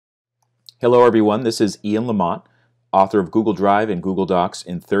Hello everyone, this is Ian Lamont, author of Google Drive and Google Docs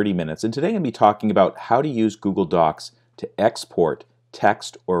in 30 minutes, and today I'm going to be talking about how to use Google Docs to export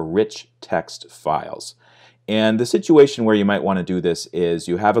text or rich text files. And the situation where you might want to do this is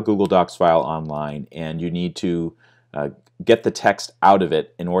you have a Google Docs file online and you need to get the text out of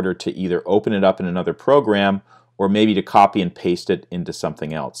it in order to either open it up in another program or maybe to copy and paste it into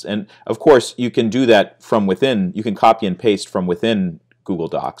something else. And of course you can do that from within, you can copy and paste from within Google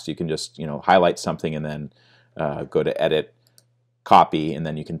Docs. You can just highlight something and then go to edit, copy, and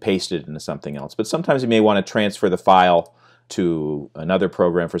then you can paste it into something else. But sometimes you may want to transfer the file to another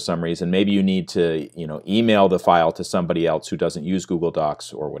program for some reason. Maybe you need to email the file to somebody else who doesn't use Google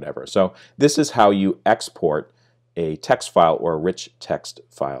Docs or whatever. So this is how you export a text file or a rich text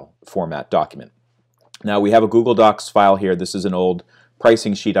file format document. Now we have a Google Docs file here. This is an old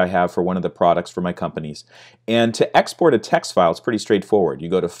pricing sheet I have for one of the products for my companies. And to export a text file, it's pretty straightforward. You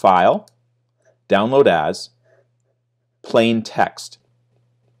go to File, Download As, Plain Text.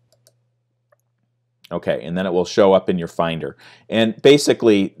 Okay, and then it will show up in your Finder. And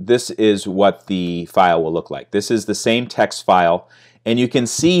basically, this is what the file will look like. This is the same text file, and you can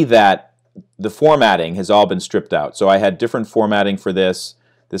see that the formatting has all been stripped out. So I had different formatting for this.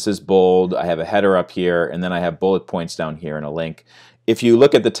 This is bold, I have a header up here, and then I have bullet points down here and a link. If you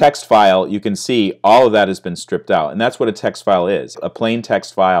look at the text file, you can see all of that has been stripped out, and that's what a text file is. A plain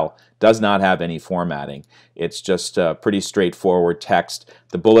text file does not have any formatting. It's just pretty straightforward text.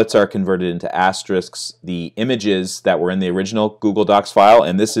 The bullets are converted into asterisks. The images that were in the original Google Docs file,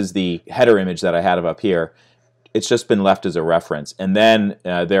 and this is the header image that I had up here, it's just been left as a reference. And then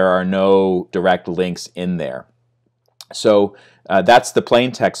there are no direct links in there. So that's the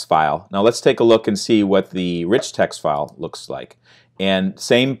plain text file. Now let's take a look and see what the rich text file looks like. And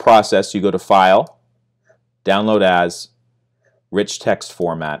same process, you go to File, Download As, Rich Text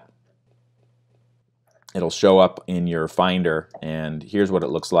Format. It'll show up in your Finder, and here's what it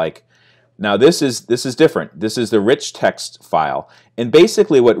looks like. Now this is different. This is the rich text file. And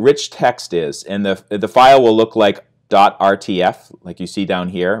basically what rich text is, and the file will look like .rtf, like you see down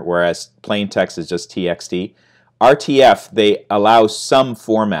here, whereas plain text is just txt. RTF, they allow some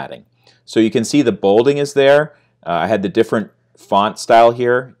formatting. So you can see the bolding is there. I had the different font style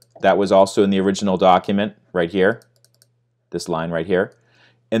here. That was also in the original document right here, this line right here.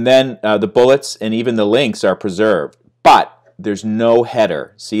 And then the bullets and even the links are preserved, but there's no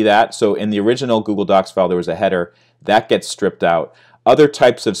header. See that? So in the original Google Docs file there was a header. That gets stripped out. Other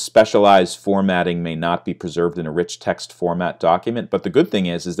types of specialized formatting may not be preserved in a rich text format document, but the good thing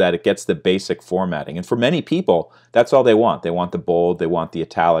is that it gets the basic formatting. And for many people, that's all they want. They want the bold, they want the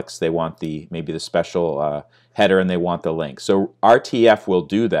italics, they want maybe the special header, and they want the link. So RTF will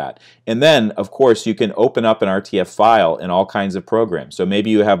do that. And then, of course, you can open up an RTF file in all kinds of programs. So maybe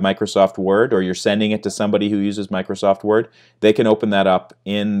you have Microsoft Word, or you're sending it to somebody who uses Microsoft Word. They can open that up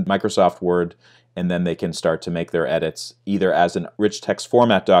in Microsoft Word, and then they can start to make their edits either as a rich text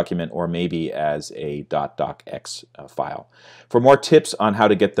format document or maybe as a .docx file. For more tips on how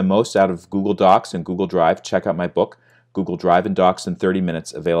to get the most out of Google Docs and Google Drive, check out my book, Google Drive and Docs in 30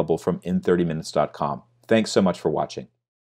 Minutes, available from in30minutes.com. Thanks so much for watching.